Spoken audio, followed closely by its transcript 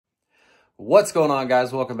What's going on,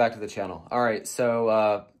 guys? Welcome back to the channel. All right,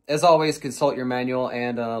 so as always, consult your manual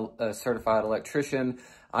and a certified electrician.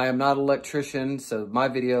 I am not an electrician, so my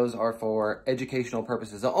videos are for educational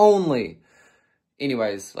purposes only.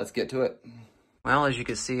 Anyways, let's get to it. Well, as you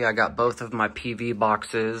can see, I got both of my PV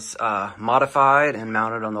boxes modified and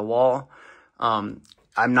mounted on the wall. I'm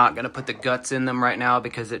not going to put the guts in them right now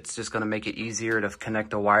because it's just going to make it easier to connect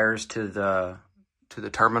the wires to the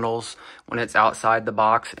terminals when it's outside the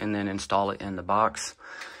box and then install it in the box.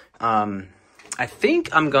 I think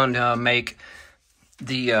I'm going to make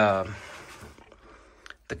the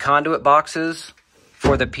conduit boxes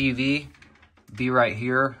for the PV be right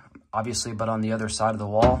here, obviously, but on the other side of the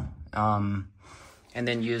wall. And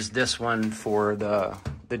then use this one for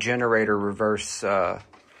the generator reverse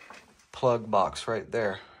plug box right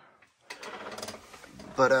there.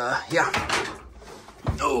 But yeah.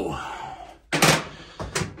 Oh.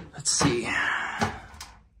 Let's see. Yeah,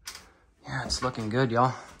 it's looking good,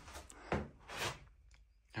 y'all.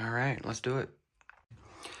 All right, let's do it.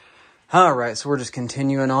 All right, so we're just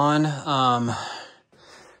continuing on.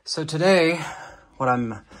 So today, what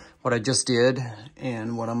I just did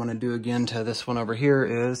and what I'm gonna do again to this one over here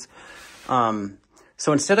is,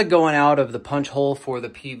 so instead of going out of the punch hole for the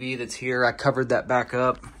PV that's here, I covered that back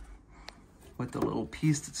up with the little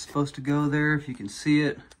piece that's supposed to go there, if you can see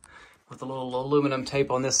it, with a little aluminum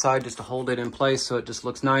tape on this side just to hold it in place so it just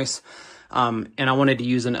looks nice. And I wanted to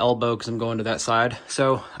use an elbow because I'm going to that side.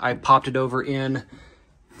 So I popped it over in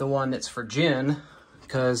the one that's for gen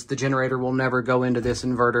because the generator will never go into this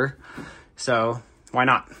inverter. So why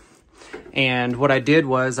not? And what I did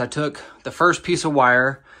was I took the first piece of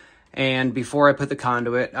wire, and before I put the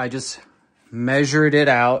conduit, I just measured it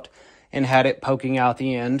out and had it poking out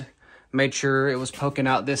the end. Made sure it was poking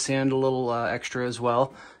out this end a little extra as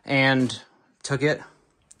well, and took it,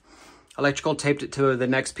 electrical taped it to the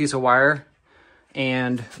next piece of wire,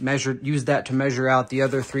 and used that to measure out the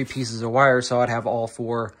other 3 pieces of wire so I'd have all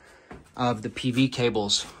 4 of the PV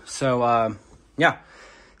cables. So yeah,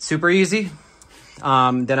 super easy.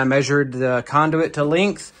 Then I measured the conduit to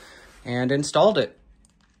length and installed it.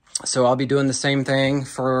 So I'll be doing the same thing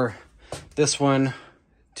for this one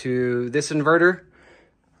to this inverter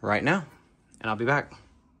right now, and I'll be back.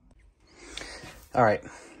 All right,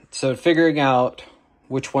 so figuring out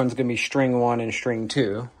which one's gonna be string 1 and string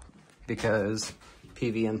 2, because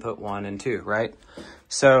PV input 1 and 2, right?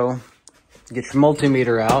 So get your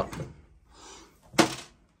multimeter out,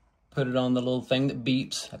 put it on the little thing that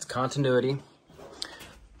beeps, that's continuity.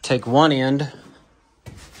 Take one end,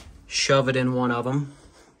 shove it in one of them.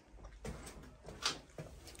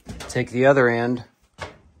 Take the other end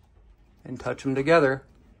and touch them together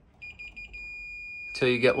till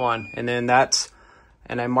you get one. And then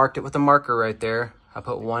and I marked it with a marker right there. I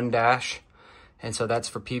put 1 dash, and so that's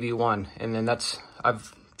for PV1. And then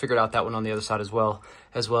I've figured out that one on the other side as well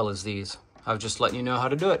as these. I was just letting you know how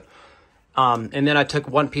to do it. And then I took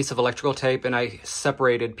 1 piece of electrical tape and I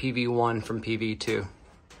separated PV1 from PV2.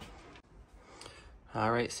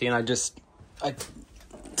 All right, see, and I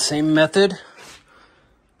same method,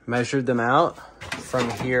 measured them out from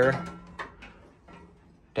here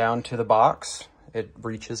down to the box. It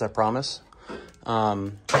reaches, I promise.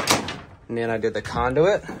 And then I did the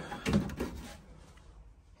conduit.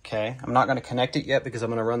 Okay, I'm not gonna connect it yet because I'm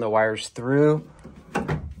gonna run the wires through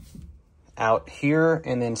out here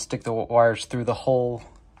and then stick the wires through the hole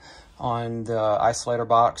on the isolator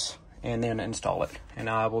box and then install it. And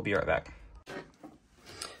I will be right back.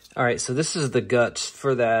 All right, so this is the guts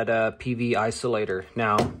for that PV isolator.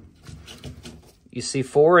 Now, you see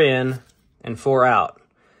 4 in and 4 out.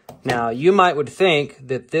 Now, you would think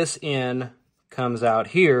that this in comes out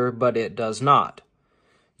here, but it does not.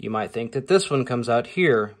 You might think that this one comes out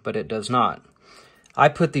here, but it does not. I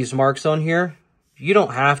put these marks on here. You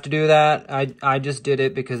don't have to do that. I just did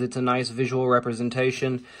it because it's a nice visual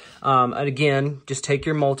representation. And again, just take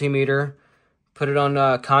your multimeter, put it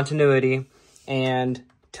on continuity, and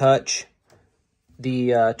touch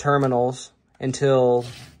the terminals until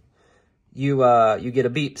you get a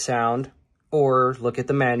beep sound, or look at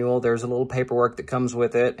the manual. There's a little paperwork that comes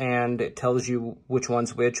with it and it tells you which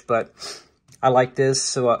one's which. But I like this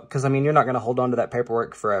so because I mean, you're not going to hold on to that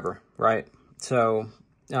paperwork forever, right? So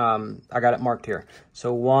I got it marked here.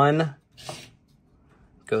 So 1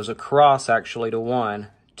 goes across actually to 1,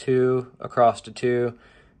 2 across to 2,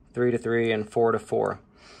 3 to 3, and 4 to 4.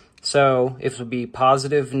 So it would be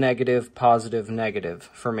positive, negative, positive, negative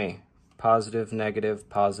for me. Positive, negative,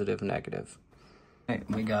 positive, negative. Okay,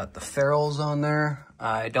 we got the ferrules on there.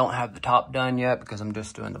 I don't have the top done yet because I'm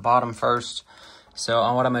just doing the bottom first. So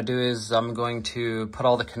what I'm gonna do is I'm going to put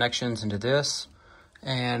all the connections into this,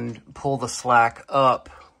 and pull the slack up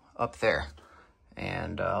there.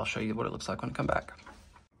 And I'll show you what it looks like when I come back.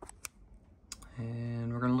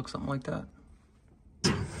 And we're gonna look something like that.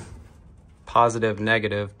 Positive,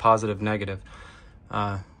 negative, positive, negative.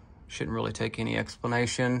 Shouldn't really take any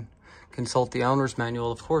explanation. Consult the owner's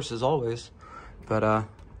manual, of course, as always. But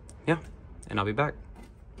yeah, and I'll be back.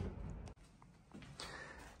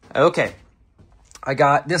 Okay, I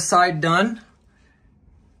got this side done,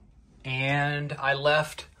 and I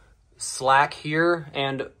left slack here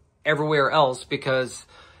and everywhere else because,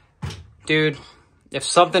 dude, if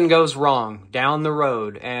something goes wrong down the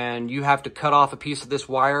road and you have to cut off a piece of this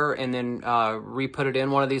wire and then re-put it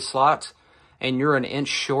in one of these slots and you're an inch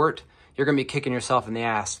short, you're gonna be kicking yourself in the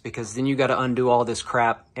ass, because then you gotta undo all this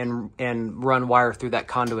crap and run wire through that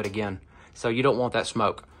conduit again. So you don't want that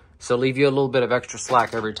smoke. So leave you a little bit of extra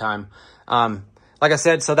slack every time. Like I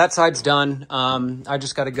said, so that side's done. I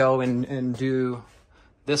just gotta go and do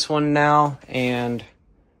this one now and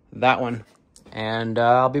that one, and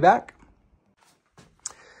I'll be back.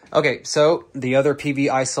 Okay, so the other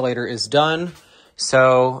PV isolator is done.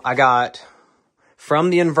 So I got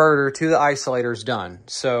from the inverter to the isolator is done.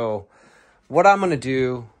 So what I'm gonna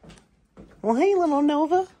do, well, hey, little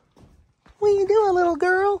Nova, what you doing, little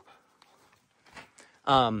girl?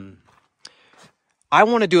 I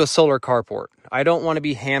want to do a solar carport. I don't want to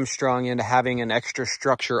be hamstrung into having an extra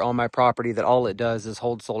structure on my property that all it does is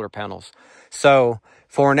hold solar panels. So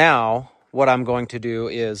for now, what I'm going to do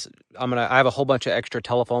is I have a whole bunch of extra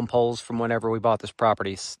telephone poles from whenever we bought this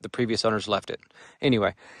property. The previous owners left it.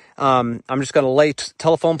 Anyway, I'm just going to lay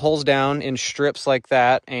telephone poles down in strips like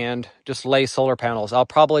that and just lay solar panels. I'll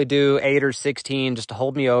probably do 8 or 16 just to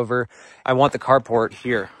hold me over. I want the carport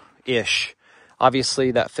here-ish. Obviously,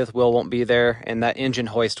 that fifth wheel won't be there, and that engine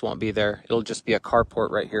hoist won't be there. It'll just be a carport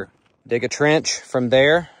right here. Dig a trench from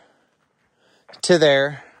there to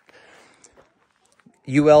there.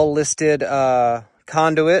 UL listed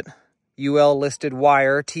conduit, UL listed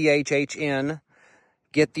wire, THHN.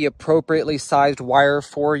 Get the appropriately sized wire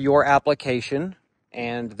for your application,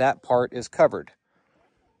 and that part is covered.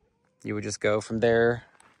 You would just go from there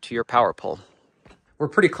to your power pole. We're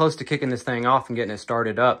pretty close to kicking this thing off and getting it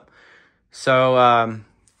started up. So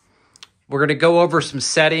we're going to go over some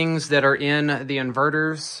settings that are in the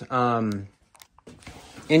inverters.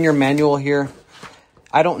 In your manual here,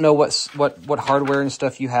 I don't know what hardware and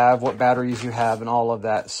stuff you have, what batteries you have, and all of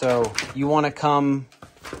that. So you want to come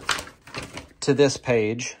to this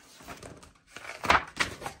page,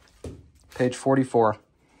 page 44.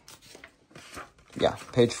 Yeah,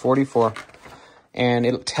 page 44. And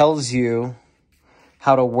it tells you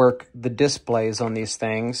how to work the displays on these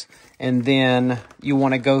things. And then you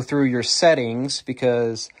want to go through your settings,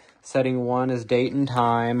 because setting 1 is date and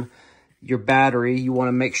time. Your battery, you want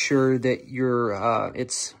to make sure that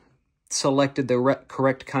it's selected the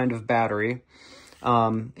correct kind of battery.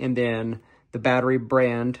 And then the battery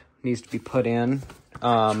brand needs to be put in.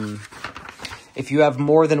 If you have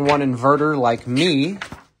more than one inverter like me,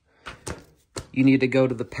 you need to go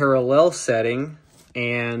to the parallel setting,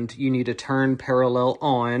 and you need to turn parallel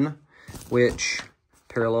on, which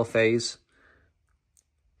parallel phase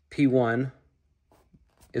P1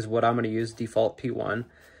 is what I'm going to use, default P1.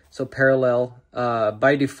 So parallel,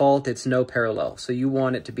 by default, it's no parallel. So you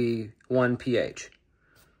want it to be 1 pH.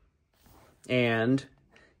 And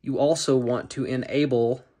you also want to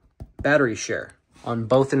enable battery share on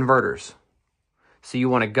both inverters. So you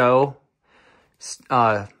want to go,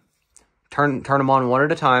 turn them on one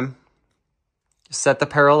at a time, set the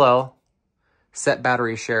parallel, set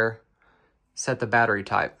battery share, set the battery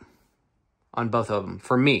type on both of them.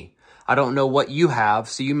 For me, I don't know what you have,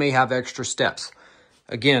 so you may have extra steps.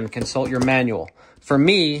 Again, consult your manual. For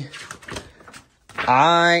me,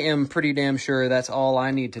 I am pretty damn sure that's all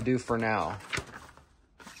I need to do for now.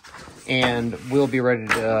 And we'll be ready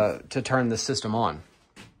to turn the system on.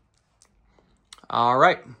 All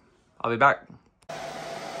right, I'll be back.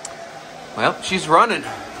 Well, she's running.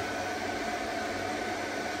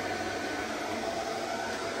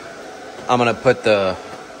 I'm gonna put the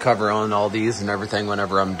cover on all these and everything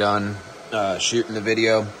whenever I'm done shooting the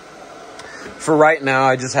video. For right now,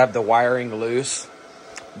 I just have the wiring loose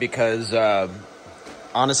because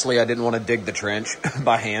honestly, I didn't want to dig the trench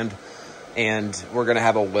by hand, and we're gonna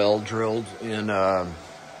have a well drilled in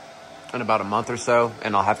about a month or so,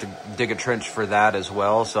 and I'll have to dig a trench for that as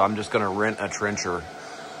well. So I'm just gonna rent a trencher,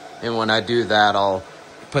 and when I do that, I'll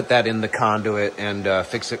put that in the conduit and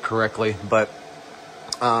fix it correctly. But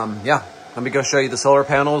yeah, let me go show you the solar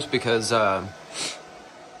panels, because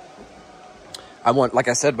I want, like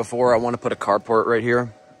I said before, I want to put a carport right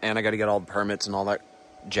here, and I got to get all the permits and all that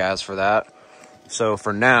jazz for that. So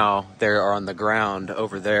for now, they are on the ground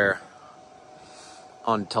over there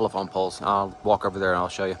on telephone poles. I'll walk over there and I'll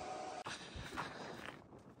show you.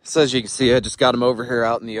 So as you can see, I just got them over here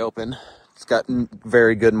out in the open. It's got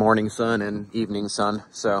very good morning sun and evening sun.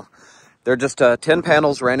 So they're just 10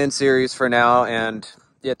 panels ran in series for now. And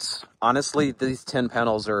it's honestly, these 10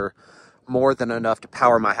 panels are more than enough to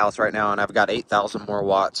power my house right now. And I've got 8,000 more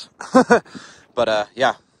watts. But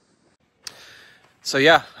yeah. So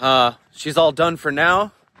yeah, she's all done for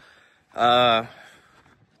now.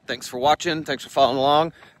 Thanks for watching. Thanks for following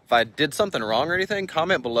along. If I did something wrong or anything,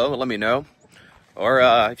 comment below and let me know. Or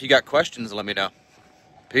if you got questions, let me know.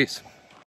 Peace.